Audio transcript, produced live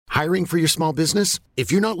Hiring for your small business?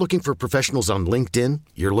 If you're not looking for professionals on LinkedIn,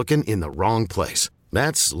 you're looking in the wrong place.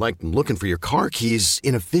 That's like looking for your car keys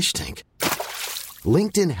in a fish tank.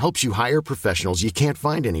 LinkedIn helps you hire professionals you can't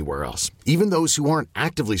find anywhere else, even those who aren't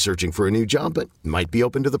actively searching for a new job but might be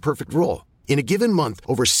open to the perfect role. In a given month,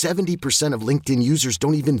 over 70% of LinkedIn users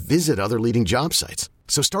don't even visit other leading job sites.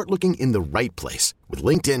 So start looking in the right place. With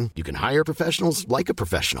LinkedIn, you can hire professionals like a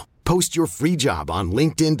professional. Post your free job on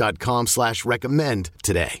linkedin.com/recommend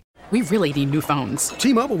today. We really need new phones.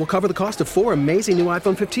 T-Mobile will cover the cost of 4 amazing new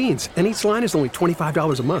iPhone 15s, and each line is only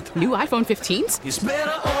 $25 a month. New iPhone 15s? It's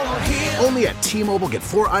better over here. Only at T-Mobile, get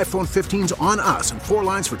 4 iPhone 15s on us and 4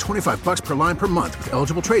 lines for $25 per line per month with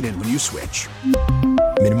eligible trade-in when you switch.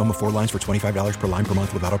 Minimum of 4 lines for $25 per line per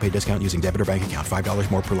month with autopay discount using debit or bank account. $5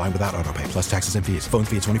 more per line without autopay, plus taxes and fees. Phone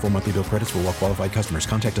fee at 24 monthly bill credits for well-qualified customers.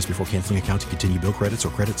 Contact us before canceling account to continue bill credits or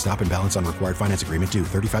credit stop and balance on required finance agreement due.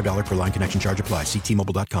 $35 per line connection charge applies. See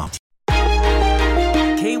T-Mobile.com.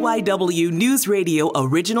 KYW News Radio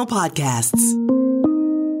original podcasts.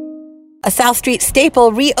 A South Street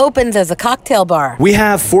staple reopens as a cocktail bar. We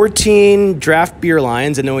have 14 draft beer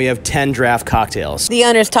lines, and then we have 10 draft cocktails. The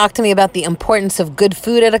owners talked to me about the importance of good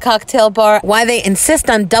food at a cocktail bar, why they insist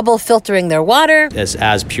on double filtering their water. It's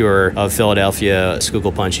as pure of Philadelphia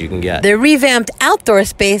Schuylkill Punch you can get. Their revamped outdoor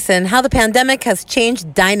space and how the pandemic has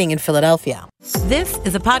changed dining in Philadelphia. This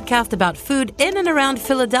is a podcast about food in and around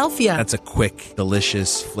Philadelphia. That's a quick,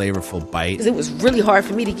 delicious, flavorful bite. It was really hard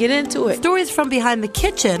for me to get into it. Stories from behind the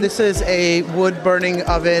kitchen. This is a wood-burning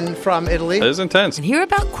oven from Italy. It is intense. And hear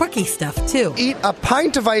about quirky stuff, too. Eat a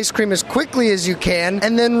pint of ice cream as quickly as you can,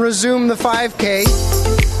 and then resume the 5K.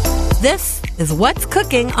 This is What's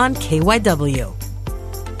Cooking on KYW.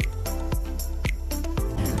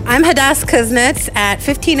 I'm Hadass Kuznets at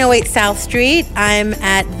 1508 South Street. I'm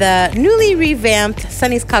at the newly revamped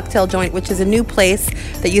Sonny's Cocktail Joint, which is a new place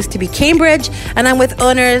that used to be Cambridge. And I'm with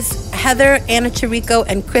owners Heather, Anna Chirico,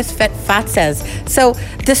 and Chris Fatses. So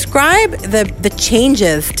describe the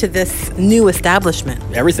changes to this new establishment.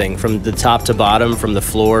 Everything from the top to bottom, from the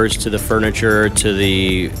floors to the furniture to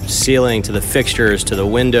the ceiling to the fixtures to the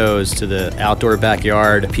windows to the outdoor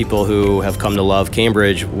backyard. People who have come to love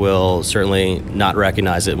Cambridge will certainly not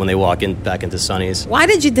recognize it when they walk in back into Sonny's. Why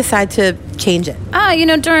did you decide to change it?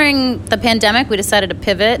 During the pandemic, we decided to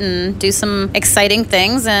pivot and do some exciting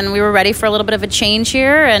things, and we were ready for a little bit of a change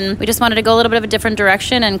here, and we just wanted to go a little bit of a different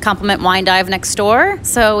direction and complement Wine Dive next door.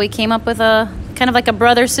 So we came up with a kind of like a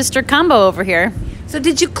brother-sister combo over here. So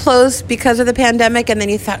did you close because of the pandemic, and then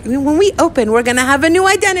you thought, when we open, we're going to have a new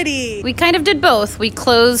identity? We kind of did both. We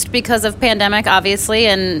closed because of pandemic, obviously,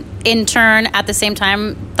 and in turn, at the same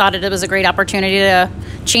time, thought it was a great opportunity to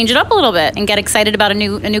change it up a little bit and get excited about a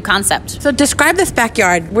new concept. So describe this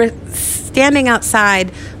backyard. We're standing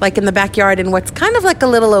outside, like in the backyard, in what's kind of like a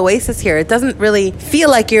little oasis here. It doesn't really feel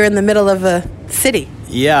like you're in the middle of a city.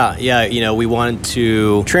 Yeah. We wanted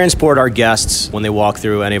to transport our guests when they walk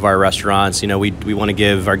through any of our restaurants. We want to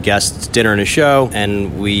give our guests dinner and a show,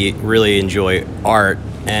 and we really enjoy art.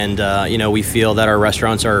 And, we feel that our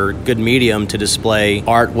restaurants are a good medium to display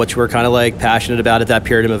art, which we're kind of like passionate about at that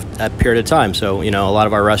period of time. So, a lot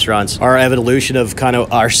of our restaurants are an evolution of kind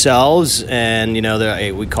of ourselves, and,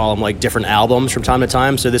 we call them like different albums from time to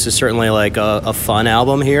time. So this is certainly like a fun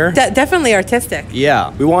album here. Definitely artistic.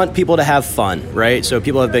 Yeah. We want people to have fun, right? So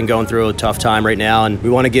people have been going through a tough time right now, and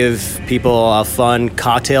we want to give people a fun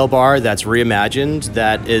cocktail bar that's reimagined,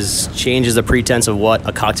 that changes the pretense of what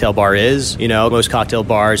a cocktail bar is. Most cocktail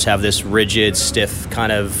bars have this rigid, stiff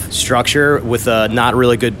kind of structure with a not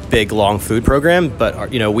really good, big, long food program. But,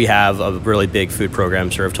 we have a really big food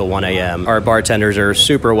program served till 1 a.m. Our bartenders are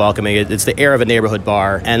super welcoming. It's the air of a neighborhood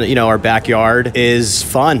bar. And, our backyard is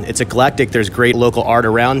fun. It's eclectic. There's great local art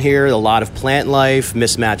around here, a lot of plant life,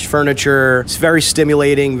 mismatched furniture. It's very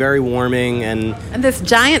stimulating, very warming. And this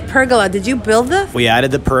giant pergola, did you build this? We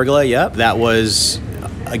added the pergola, yep. That was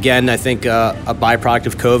again, I think a byproduct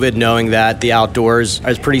of COVID, knowing that the outdoors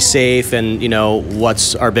is pretty safe, and, you know,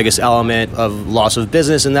 what's our biggest element of loss of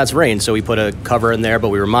business, and that's rain. So we put a cover in there, but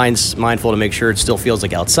we were mindful to make sure it still feels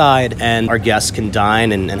like outside, and our guests can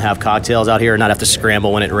dine and have cocktails out here and not have to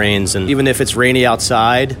scramble when it rains. And even if it's rainy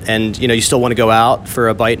outside and, you know, you still want to go out for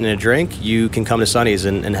a bite and a drink, you can come to Sonny's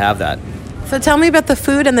and have that. So tell me about the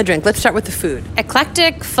food and the drink. Let's start with the food.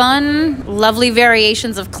 Eclectic, fun, lovely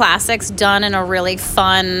variations of classics done in a really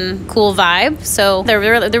fun, cool vibe. So they're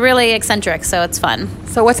really eccentric, so it's fun.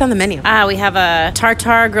 So what's on the menu? We have a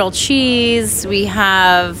tartare grilled cheese. We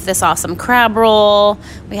have this awesome crab roll.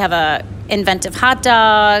 We have a inventive hot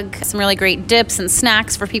dog, some really great dips and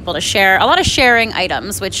snacks for people to share. A lot of sharing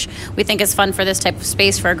items, which we think is fun for this type of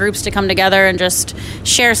space for our groups to come together and just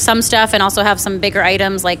share some stuff, and also have some bigger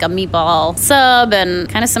items like a meatball sub and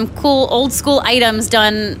kind of some cool old school items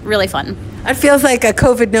done really fun. It feels like a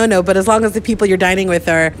COVID no-no, but as long as the people you're dining with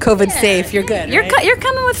are COVID safe, you're good. You're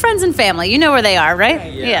coming with friends and family. You know where they are,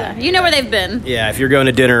 right? Yeah. You know where they've been. Yeah, if you're going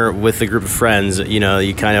to dinner with a group of friends, you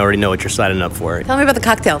kind of already know what you're signing up for. Tell me about the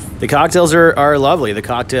cocktails. The cocktails are lovely. The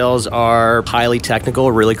cocktails are highly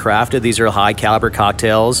technical, really crafted. These are high caliber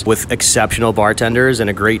cocktails with exceptional bartenders and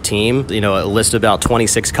a great team. A list of about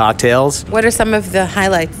 26 cocktails. What are some of the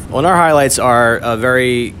highlights? Well, our highlights are a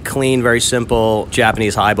very clean, very simple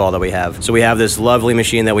Japanese highball that we have. So we have this lovely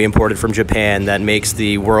machine that we imported from Japan that makes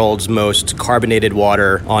the world's most carbonated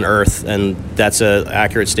water on Earth, and that's an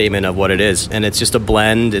accurate statement of what it is. And it's just a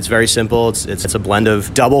blend. It's very simple. It's a blend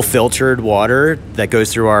of double filtered water that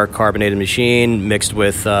goes through our carbonated machine, mixed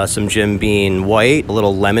with some Jim Beam white, a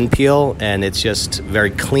little lemon peel, and it's just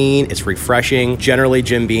very clean. It's refreshing. Generally,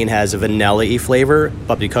 Jim Beam has a vanilla-y flavor,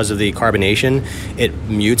 but because of the carbonation, it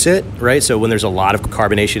mutes it, right? So when there's a lot of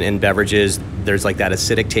carbonation in beverages, there's like that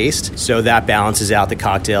acidic taste. So that balances out the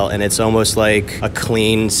cocktail, and it's almost like a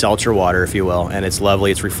clean seltzer water, if you will. And it's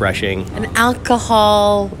lovely. It's refreshing. An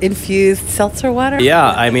alcohol-infused seltzer water? Yeah,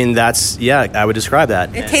 I mean I would describe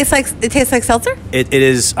that. It tastes like seltzer? It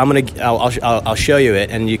is. I'll show you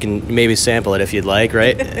it, and you can maybe sample it if you'd like,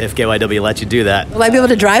 right? If KYW lets you do that. Will I be able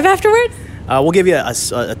to drive afterwards? We'll give you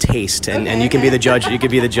a taste, and you can be the judge. You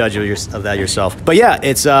can be the judge of that yourself. But yeah,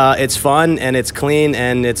 it's fun and it's clean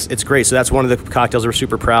and it's great. So that's one of the cocktails we're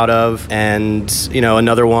super proud of. And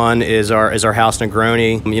another one is our house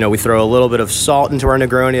Negroni. We throw a little bit of salt into our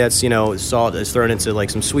Negroni. That's salt is thrown into like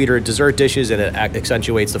some sweeter dessert dishes, and it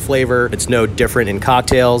accentuates the flavor. It's no different in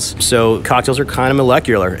cocktails. So cocktails are kind of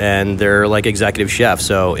molecular, and they're like executive chefs.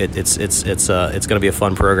 So it's going to be a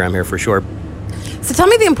fun program here for sure. So tell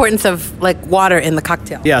me the importance of like water in the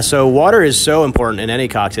cocktail. Yeah, so water is so important in any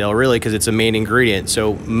cocktail, really, because it's a main ingredient.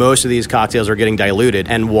 So most of these cocktails are getting diluted,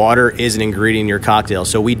 and water is an ingredient in your cocktail.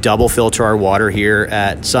 So we double filter our water here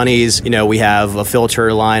at Sonny's. We have a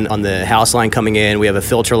filter line on the house line coming in. We have a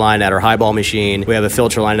filter line at our highball machine. We have a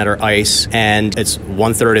filter line at our ice, and it's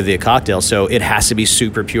 1/3 of the cocktail. So it has to be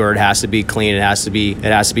super pure. It has to be clean. It has to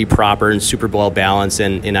be proper and super well balanced.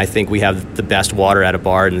 And I think we have the best water at a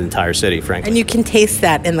bar in the entire city, frankly. And you can taste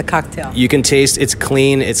that in the cocktail. You can taste it's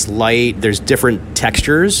clean, it's light. There's different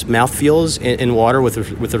textures, mouthfeels in water with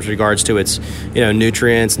regards to its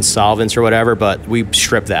nutrients and solvents or whatever. But we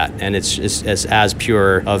strip that, and it's as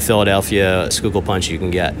pure of Philadelphia Schuylkill Punch you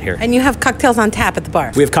can get here. And you have cocktails on tap at the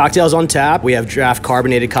bar. We have cocktails on tap. We have draft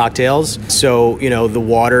carbonated cocktails. So the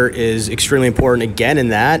water is extremely important again in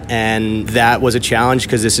that, and that was a challenge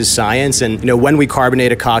because this is science. And when we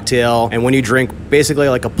carbonate a cocktail, and when you drink basically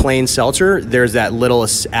like a plain seltzer, there's that little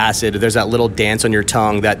acid, there's that little dance on your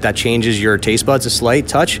tongue that changes your taste buds a slight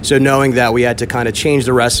touch. So knowing that we had to kind of change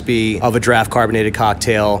the recipe of a draft carbonated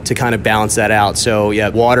cocktail to kind of balance that out. So yeah,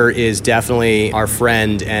 water is definitely our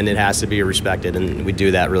friend, and it has to be respected, and we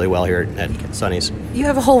do that really well here at Sonny's. You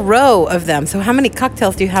have a whole row of them. So how many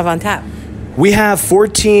cocktails do you have on tap? We have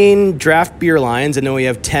 14 draft beer lines, and then we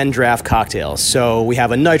have 10 draft cocktails. So we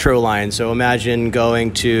have a nitro line. So imagine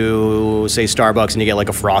going to, say, Starbucks, and you get like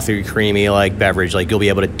a frothy, creamy like beverage. Like you'll be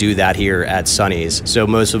able to do that here at Sonny's. So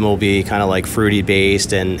most of them will be kind of like fruity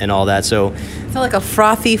based and all that. So like a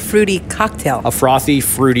frothy, fruity cocktail. A frothy,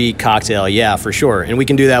 fruity cocktail, yeah, for sure. And we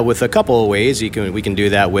can do that with a couple of ways. We can do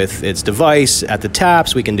that with its device at the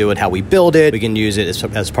taps. We can do it how we build it. We can use it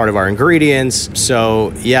as part of our ingredients.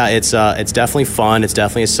 So yeah, it's definitely fun. It's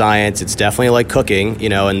definitely a science. It's definitely like cooking,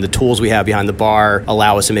 and the tools we have behind the bar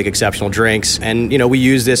allow us to make exceptional drinks. And, we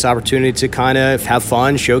use this opportunity to kind of have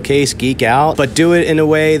fun, showcase, geek out, but do it in a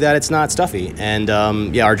way that it's not stuffy. And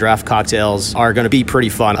our draft cocktails are going to be pretty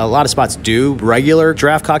fun. A lot of spots do regular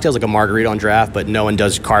draft cocktails, like a margarita on draft, but no one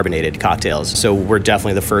does carbonated cocktails. So we're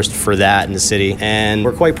definitely the first for that in the city. And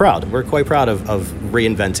we're quite proud. We're quite proud of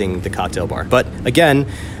reinventing the cocktail bar. But again,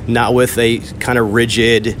 not with a kind of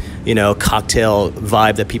rigid, cocktail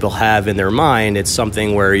vibe that people have in their mind. It's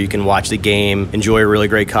something where you can watch the game, enjoy a really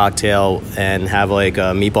great cocktail, and have like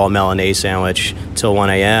a meatball Milanese sandwich till 1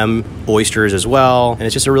 a.m. oysters as well. And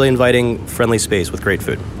it's just a really inviting, friendly space with great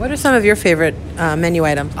food. What are some of your favorite menu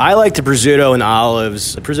items? I like the prosciutto and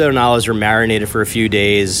olives. The prosciutto and olives are marinated for a few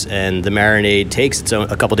days, and the marinade takes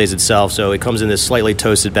a couple days itself. So it comes in this slightly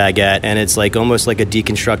toasted baguette, and it's like almost like a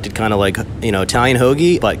deconstructed kind of like, Italian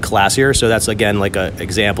hoagie, but classier. So that's, again, like an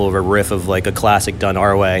example of a riff of like a classic done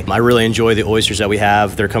our way. I really enjoy the oysters that we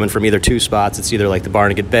have. They're coming from either two spots. It's either like the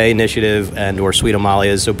Barnegat Bay Initiative or Sweet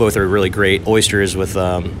Amalia's. So both are really great oysters with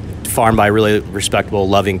farmed by really respectable,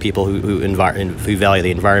 loving people who value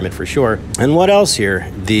the environment for sure. And what else here?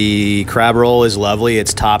 The crab roll is lovely.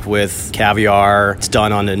 It's topped with caviar. It's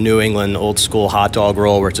done on a New England old school hot dog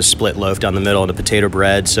roll where it's a split loaf down the middle and a potato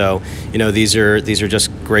bread. So, these are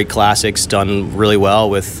just great classics done really well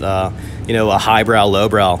with, a highbrow,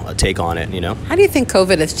 lowbrow take on it, How do you think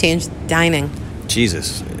COVID has changed dining?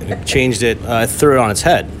 Jesus, it changed it, threw it on its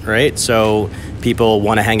head, right? So people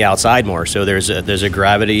want to hang outside more. So there's a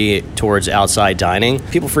gravity towards outside dining.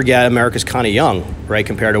 People forget America's kind of young, right,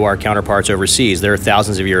 compared to our counterparts overseas. They're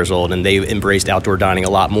thousands of years old, and they've embraced outdoor dining a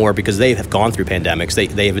lot more because they have gone through pandemics.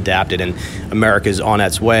 They have adapted, and America's on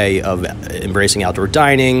its way of embracing outdoor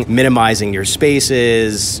dining, minimizing your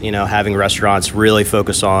spaces, having restaurants really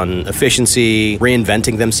focus on efficiency,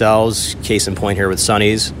 reinventing themselves, case in point here with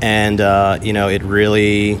Sonny's. And, it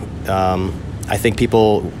really... I think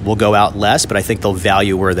people will go out less, but I think they'll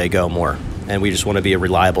value where they go more. And we just want to be a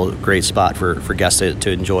reliable, great spot for guests to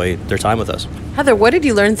enjoy their time with us. Heather, what did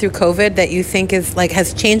you learn through COVID that you think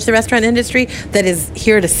has changed the restaurant industry, that is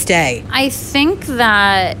here to stay? I think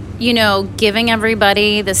that, giving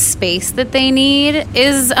everybody the space that they need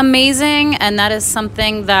is amazing. And that is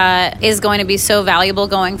something that is going to be so valuable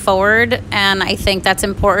going forward. And I think that's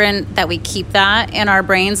important that we keep that in our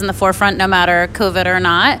brains in the forefront, no matter COVID or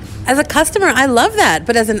not. As a customer, I love that.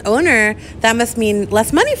 But as an owner, that must mean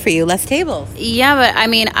less money for you, less tables. Yeah, but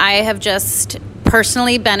I have just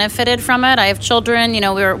personally benefited from it. I have children,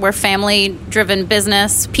 we're family-driven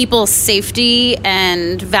business. People's safety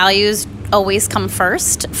and values always come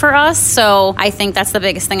first for us. So I think that's the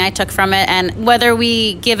biggest thing I took from it. And whether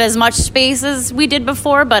we give as much space as we did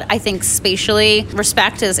before, but I think spatially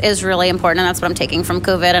respect is really important. And that's what I'm taking from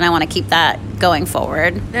COVID. And I want to keep that going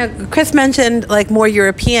forward. Now, Chris mentioned more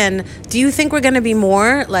European. Do you think we're going to be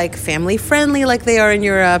more family friendly like they are in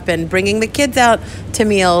Europe and bringing the kids out to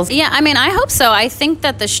meals? Yeah, I hope so. I think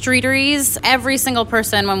that the streeteries, every single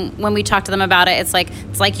person, when we talk to them about it, it's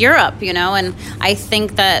like Europe, and I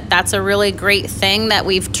think that that's a really great thing that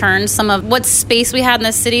we've turned some of what space we had in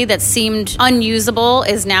the city that seemed unusable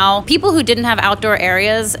is now people who didn't have outdoor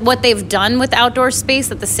areas. What they've done with outdoor space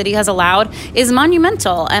that the city has allowed is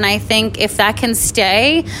monumental. And I think if that can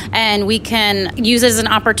stay and we can use it as an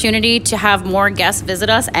opportunity to have more guests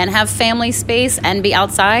visit us and have family space and be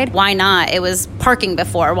outside, why not? It was parking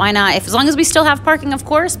before. Why not? As long as we still have parking, of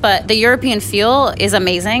course, but the European feel is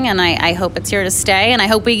amazing, and I hope it's here to stay. And I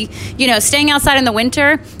hope we, staying outside in the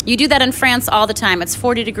winter, you do that in France all the time. It's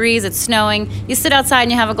 40 degrees, it's snowing. You sit outside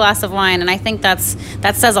and you have a glass of wine, and I think that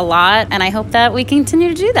says a lot, and I hope that we continue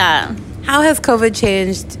to do that. How has COVID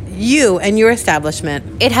changed you and your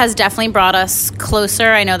establishment? It has definitely brought us closer.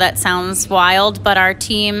 I know that sounds wild, but our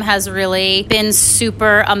team has really been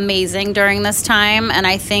super amazing during this time. And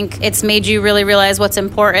I think it's made you really realize what's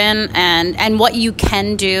important and what you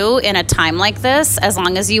can do in a time like this, as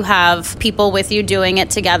long as you have people with you doing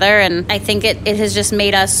it together. And I think it has just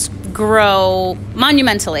made us grow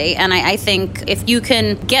monumentally. And I think if you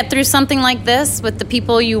can get through something like this with the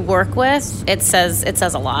people you work with, it says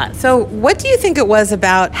a lot. So what do you think it was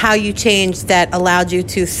about how you changed that allowed you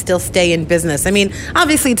to still stay in business?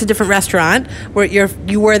 Obviously it's a different restaurant where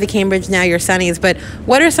you were the Cambridge, now you're Sonny's, but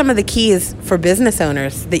what are some of the keys for business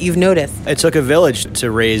owners that you've noticed? It took a village to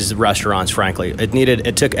raise restaurants, frankly.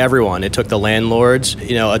 It took everyone. It took the landlords,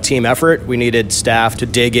 a team effort. We needed staff to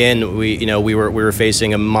dig in. We were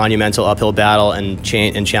facing a monumental uphill battle and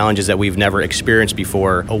challenges that we've never experienced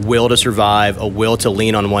before. A will to survive, a will to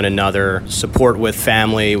lean on one another, support with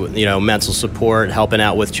family, mental support, helping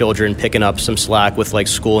out with children, picking up some slack with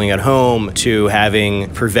schooling at home, to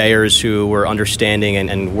having purveyors who were understanding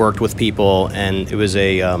and worked with people. And it was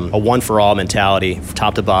a one for all mentality,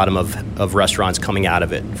 top to bottom of restaurants coming out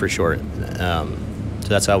of it, for sure. So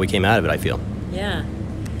that's how we came out of it, I feel. Yeah.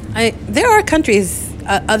 There are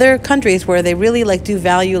other countries where they really do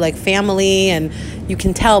value family, and you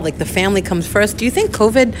can tell the family comes first. Do you think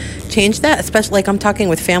COVID changed that, especially I'm talking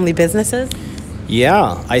with family businesses?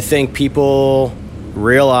 Yeah, I think people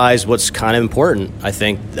realized what's kind of important. I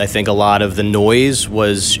think a lot of the noise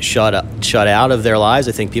was shut out of their lives.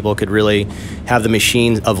 I think people could really have the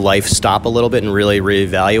machine of life stop a little bit and really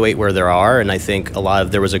reevaluate where they are. And I think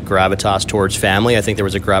there was a gravitas towards family. I think there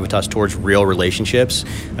was a gravitas towards real relationships.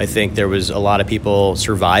 I think there was a lot of people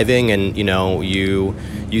surviving, and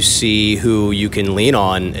you see who you can lean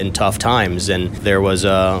on in tough times. And there was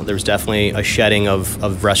definitely a shedding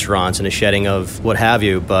of restaurants and a shedding of what have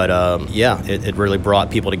you. But it really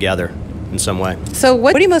brought people together in some way. So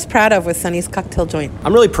what are you most proud of with Sonny's Cocktail Joint?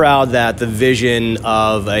 I'm really proud that the vision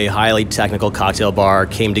of a highly technical cocktail bar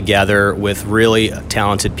came together with really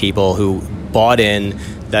talented people who bought in,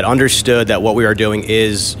 that understood that what we are doing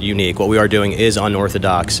is unique, what we are doing is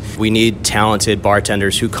unorthodox. We need talented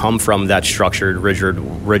bartenders who come from that structured,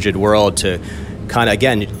 rigid world to kind of,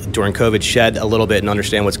 again, during COVID, shed a little bit and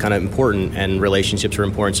understand what's kind of important, and relationships are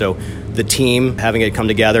important. So the team, having it come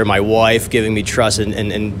together, my wife giving me trust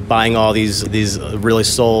and buying all these really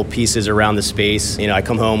soul pieces around the space. I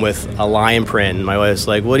come home with a lion print, and my wife's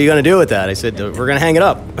like, what are you going to do with that? I said, we're going to hang it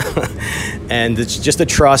up. And it's just the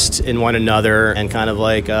trust in one another and kind of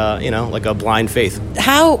like a blind faith.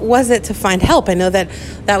 How was it to find help? I know that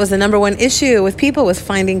was the number one issue with people, was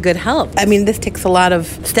finding good help. I mean, this takes a lot of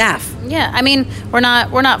staff. Yeah, I mean, we're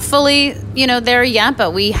not fully, there yet,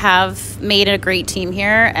 but we have made a great team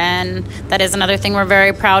here, and that is another thing we're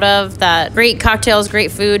very proud of, that great cocktails,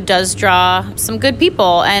 great food does draw some good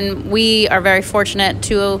people, and we are very fortunate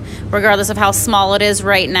to, regardless of how small it is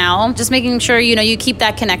right now, just making sure, you keep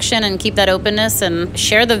that connection and keep that openness and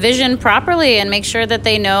share the vision properly and make sure that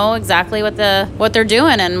they know exactly what they're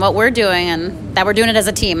doing and what we're doing, and that we're doing it as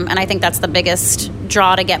a team. And I think that's the biggest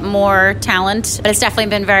draw to get more talent. But it's definitely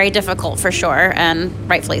been very difficult for sure, and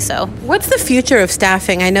rightfully so. What's the future of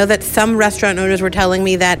staffing? I know that some restaurant owners were telling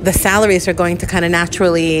me that the salaries are going to kind of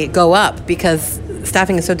naturally go up because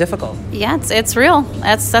staffing is so difficult. Yeah, it's real.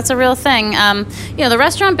 That's a real thing. The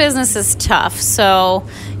restaurant business is tough, so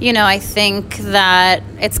I think that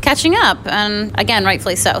it's catching up, and again,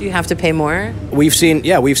 rightfully so. You have to pay more. We've seen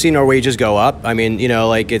our wages go up. I mean,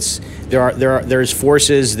 there's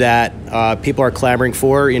forces that people are clamoring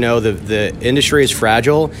for. The industry is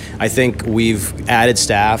fragile. I think we've added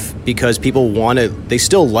staff because people they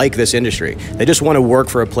still like this industry. They just want to work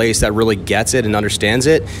for a place that really gets it and understands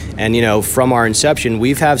it. And from our inception,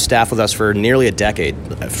 we've had staff with us for nearly a decade,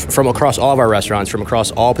 from across all of our restaurants, from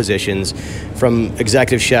across all positions, from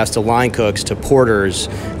executive chefs to line cooks to porters,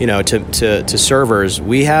 to servers.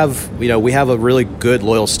 We have a really good,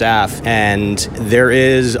 loyal staff, and there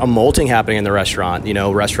is a molting happening in the restaurant.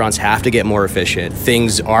 Restaurants have to get more efficient.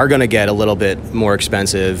 Things are going to get a little bit more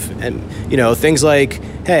expensive, and things like,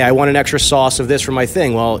 hey, I want an extra sauce of this for my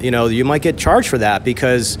thing. Well, you might get charged for that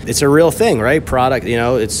because it's a real thing, right? Product,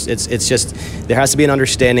 it's just, there has to be an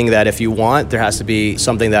understanding that if you want, there has to be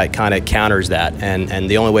something that kind of counters that, and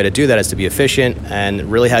the only way to do that is to be efficient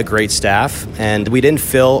and really have great staff. And we didn't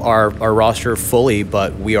fill our roster fully,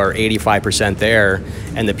 but we are 85% there.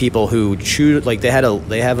 And the people who choose, like, they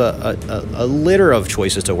have a litter of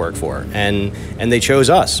choices to work for, and they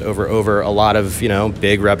chose us over a lot of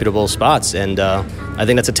big reputable spots. And I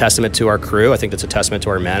think that's a testament to our crew. I think that's a testament to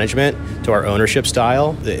our management, to our ownership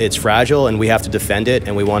style. It's fragile, and we have to defend it,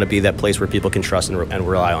 and we want to be that place where people can trust and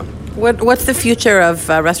rely on. What's the future of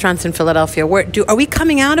restaurants in Philadelphia? Are we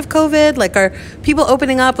coming out of COVID? Like, are people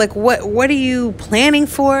opening up? Like, what are you planning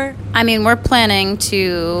for? I mean, we're planning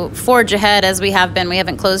to forge ahead as we have been. We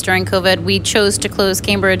haven't closed during COVID. We chose to close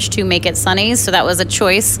Cambridge to make it Sonny's, so that was a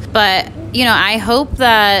choice. But, I hope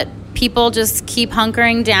that people just keep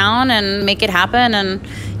hunkering down and make it happen, and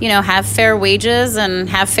have fair wages and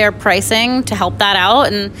have fair pricing to help that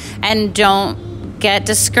out, and don't get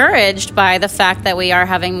discouraged by the fact that we are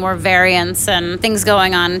having more variants and things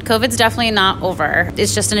going on. COVID's definitely not over.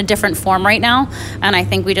 It's just in a different form right now, and I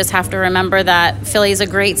think we just have to remember that Philly is a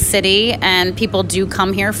great city, and people do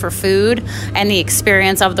come here for food and the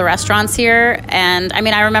experience of the restaurants here. And I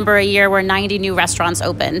mean, I remember a year where 90 new restaurants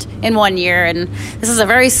opened in 1 year, and this is a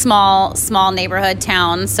very small neighborhood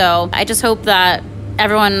town. So I just hope that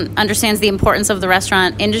everyone understands the importance of the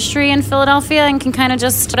restaurant industry in Philadelphia and can kind of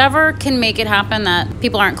just whatever can make it happen, that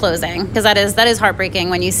people aren't closing, because that is heartbreaking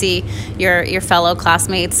when you see your fellow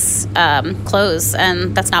classmates close,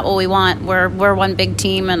 and that's not what we want. We're one big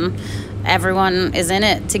team, and everyone is in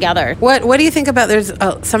it together. What do you think about, there's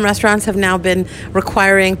some restaurants have now been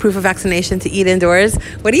requiring proof of vaccination to eat indoors.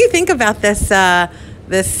 What do you think about this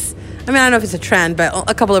I mean, I don't know if it's a trend, but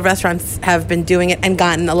a couple of restaurants have been doing it and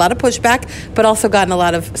gotten a lot of pushback, but also gotten a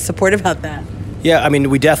lot of support about that. Yeah, I mean,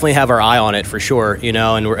 we definitely have our eye on it for sure,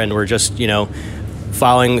 and we're just,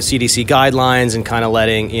 following CDC guidelines and kind of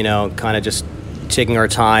letting, just taking our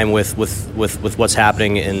time with what's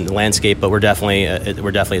happening in the landscape, but we're definitely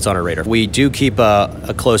it's on our radar. We do keep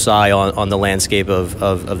a close eye on the landscape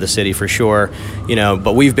of the city for sure,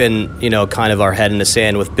 but we've been kind of our head in the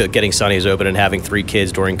sand with getting Sonny's open and having 3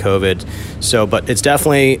 kids during COVID. So, but it's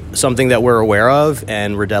definitely something that we're aware of,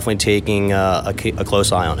 and we're definitely taking a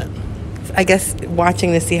close eye on it. I guess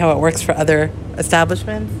watching to see how it works for other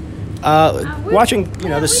establishments. Watching,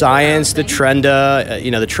 the science, the trend,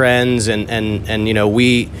 the trends, and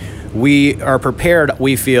we are prepared,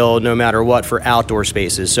 we feel, no matter what, for outdoor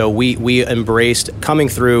spaces. So we embraced coming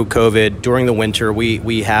through COVID during the winter.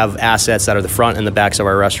 We have assets that are the front and the backs of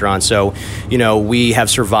our restaurants. So, we have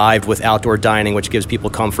survived with outdoor dining, which gives people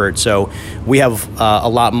comfort. So we have a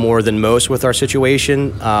lot more than most with our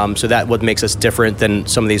situation. So that what makes us different than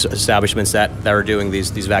some of these establishments that are doing these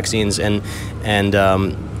vaccines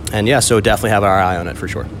and yeah, so definitely have our eye on it for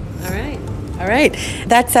sure. All right.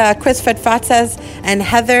 That's Chris Fedfatzes and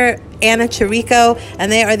Heather Anna Chirico,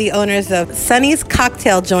 and they are the owners of Sonny's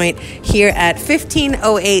Cocktail Joint here at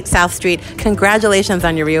 1508 South Street. Congratulations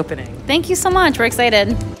on your reopening. Thank you so much. We're excited.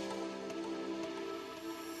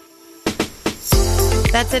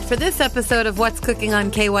 That's it for this episode of What's Cooking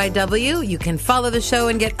on KYW. You can follow the show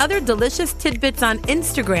and get other delicious tidbits on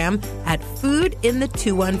Instagram at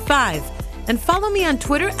foodinthe215. And follow me on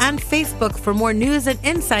Twitter and Facebook for more news and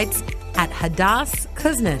insights at Hadass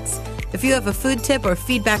Kuznets. If you have a food tip or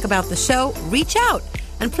feedback about the show, reach out.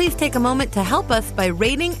 And please take a moment to help us by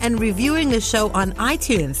rating and reviewing the show on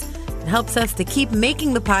iTunes. It helps us to keep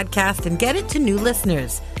making the podcast and get it to new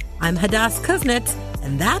listeners. I'm Hadass Kuznets,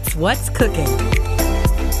 and that's What's Cooking.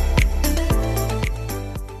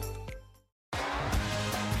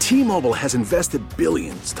 T-Mobile has invested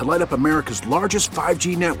billions to light up America's largest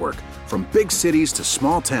 5G network, from big cities to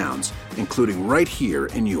small towns, including right here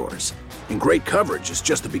in yours. And great coverage is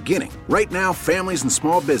just the beginning. Right now, families and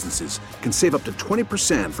small businesses can save up to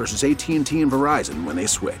 20% versus AT&T and Verizon when they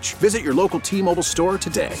switch. Visit your local T-Mobile store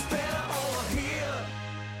today.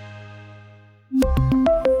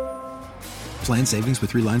 Plan savings with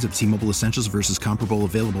 3 lines of T-Mobile Essentials versus comparable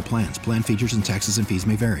available plans. Plan features and taxes and fees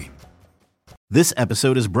may vary. This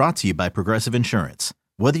episode is brought to you by Progressive Insurance.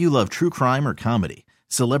 Whether you love true crime or comedy,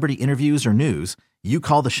 celebrity interviews or news, you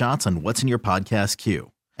call the shots on what's in your podcast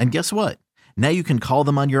queue. And guess what? Now you can call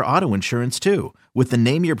them on your auto insurance too with the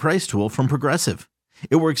Name Your Price tool from Progressive.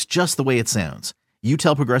 It works just the way it sounds. You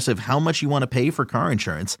tell Progressive how much you want to pay for car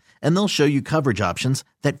insurance, and they'll show you coverage options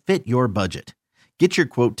that fit your budget. Get your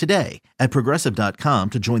quote today at Progressive.com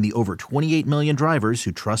to join the over 28 million drivers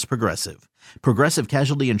who trust Progressive. Progressive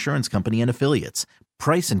Casualty Insurance Company and Affiliates.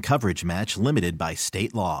 Price and coverage match limited by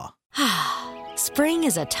state law. Spring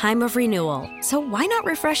is a time of renewal, so why not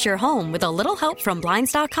refresh your home with a little help from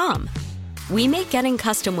Blinds.com? We make getting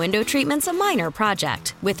custom window treatments a minor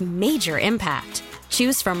project with major impact.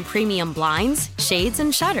 Choose from premium blinds, shades,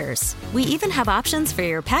 and shutters. We even have options for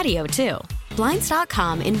your patio, too.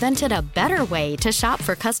 Blinds.com invented a better way to shop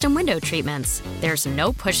for custom window treatments. There's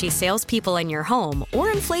no pushy salespeople in your home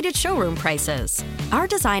or inflated showroom prices. Our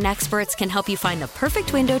design experts can help you find the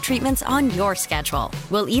perfect window treatments on your schedule.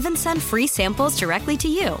 We'll even send free samples directly to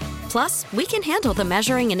you. Plus, we can handle the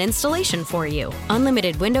measuring and installation for you.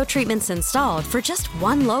 Unlimited window treatments installed for just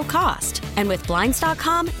one low cost. And with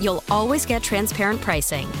Blinds.com, you'll always get transparent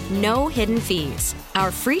pricing. No hidden fees. Our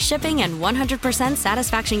free shipping and 100%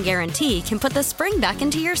 satisfaction guarantee can put the spring back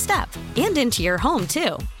into your step and into your home,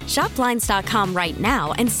 too. Shop Blinds.com right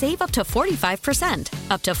now and save up to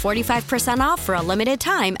 45%. Up to 45% off for a limited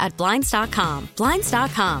time at Blinds.com.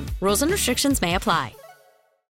 Blinds.com. Rules and restrictions may apply.